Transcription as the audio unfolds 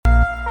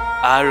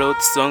I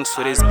wrote songs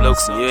for these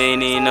blokes and you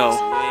ain't even know.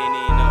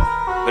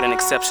 With an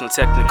exceptional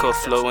technical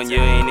flow and you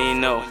ain't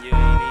even know.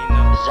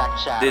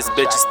 These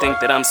bitches think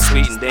that I'm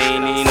sweet and they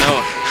ain't even know.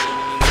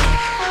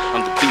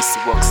 I'm the beast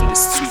who walks in the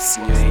streets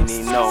and you ain't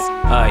even know.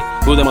 Aye,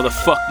 who the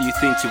motherfucker do you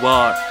think you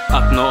are?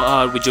 Act no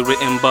hard with your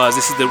written bars.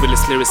 This is the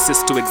realest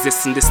lyricist to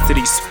exist in this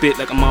city. Spit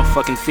like a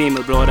motherfucking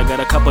female, bro. I got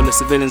a couple of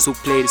civilians who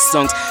play these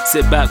songs.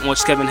 Sit back and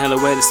watch Kelvin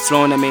hella wear this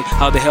throne. I mean,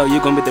 how the hell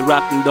you gonna be the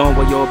rapping down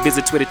while you're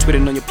busy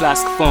twitting on your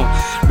plastic phone?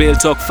 Real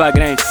talk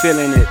faggot, I ain't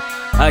feeling it.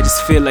 I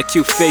just feel like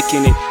you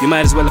faking it. You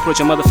might as well approach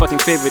your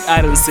motherfucking favorite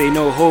idol and say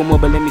no homo,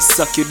 but let me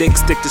suck your dick,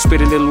 stick to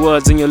pretty little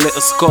words in your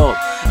little skull.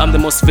 I'm the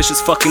most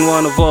vicious fucking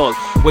one of all.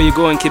 Where you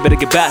going, kid? Better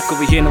get back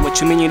over here. Now what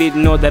you mean you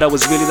didn't know that I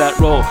was really that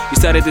raw? You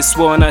started this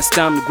war and now it's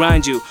time to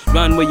grind you.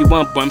 Run where you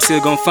want, but I'm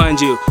still gonna find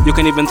you. You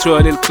can even throw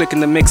a little click in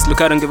the mix. Look,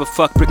 I don't give a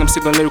fuck, prick, I'm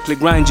still gonna lyrically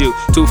grind you.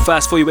 Too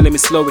fast for you, but let me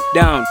slow it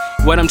down.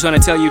 What I'm trying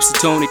to tell you is to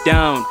tone it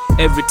down.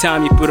 Every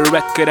time you put a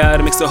record out,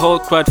 it makes the whole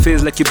crowd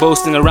feel like you're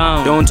boasting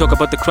around. Don't talk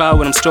about the crowd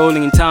when I'm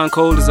strolling in town.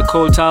 Cold as a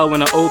cold towel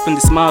when I open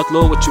this mouth.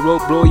 Low what you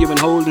wrote, bro, you been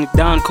holding it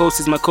down. Coast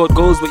is my coat,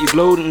 goes what you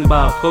gloating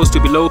about. Supposed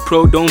to be low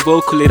pro, don't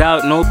vocal it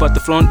out. Nope, at the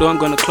front door I'm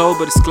gonna close,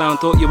 but this clown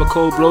thought you were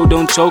cold, bro.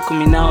 Don't choke on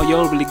me now,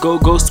 you'll really go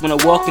ghost when I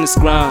walk in this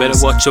ground. Better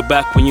watch your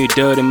back when you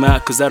dirty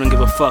mouth, cause I don't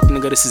give a fuck,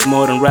 nigga, this is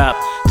more than rap.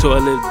 Throw a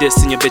little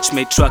diss in your bitch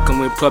made truck and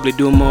we'll probably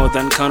do more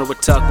than counter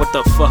attack. What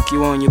the fuck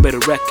you on, you better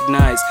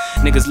recognize.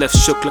 Niggas left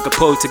shook like a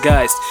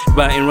poltergeist.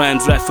 Writing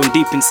rhymes right from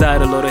deep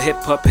inside. A lot of hip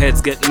hop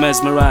heads get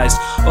mesmerized.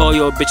 All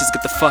your bitches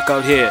get the fuck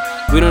out here.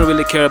 We don't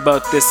really care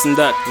about this and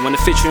that. You wanna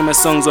feature in my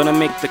songs, wanna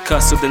make the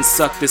cuss, so then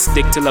suck this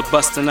dick till I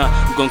bust a nut.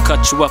 I'm gonna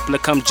cut you up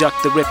like I'm Jack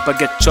the Ripper.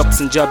 Get chops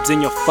and jabs in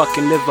your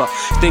fucking liver.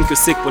 Think you're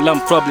sick? Well, I'm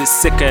probably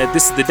sicker.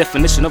 This is the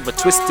definition of a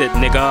twisted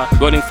nigga.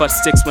 Rolling fat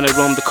sticks when I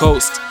roam the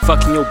coast.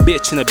 Fucking your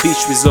bitch in a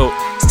beach resort.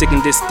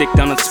 Sticking this dick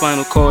down on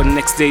spinal cord. The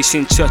next day she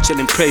in church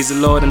and praise the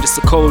Lord. I'm just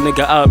a cold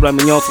nigga out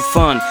rhyming y'all for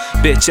fun.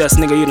 Bitch ass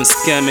nigga, you done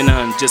scam me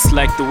on. Just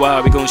like the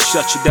wire, we gon'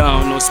 shut you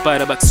down. No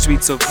spider back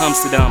streets of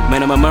Amsterdam.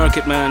 Man, I'm a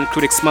market man,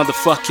 critics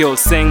motherfuck yo.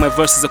 Saying my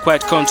verses are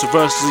quite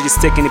controversial. You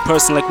just taking it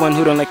personal like one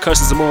who don't like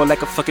curses. I'm more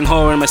like a fucking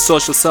horror in my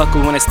social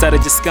circle. When I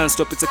started just can't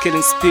stop, it's a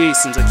killing spree.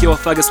 Seems like yo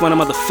faggots wanna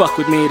motherfuck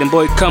with me. Then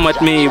boy come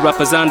at me.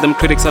 Rappers and them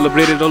critics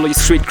celebrated all of your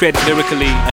street cred lyrically.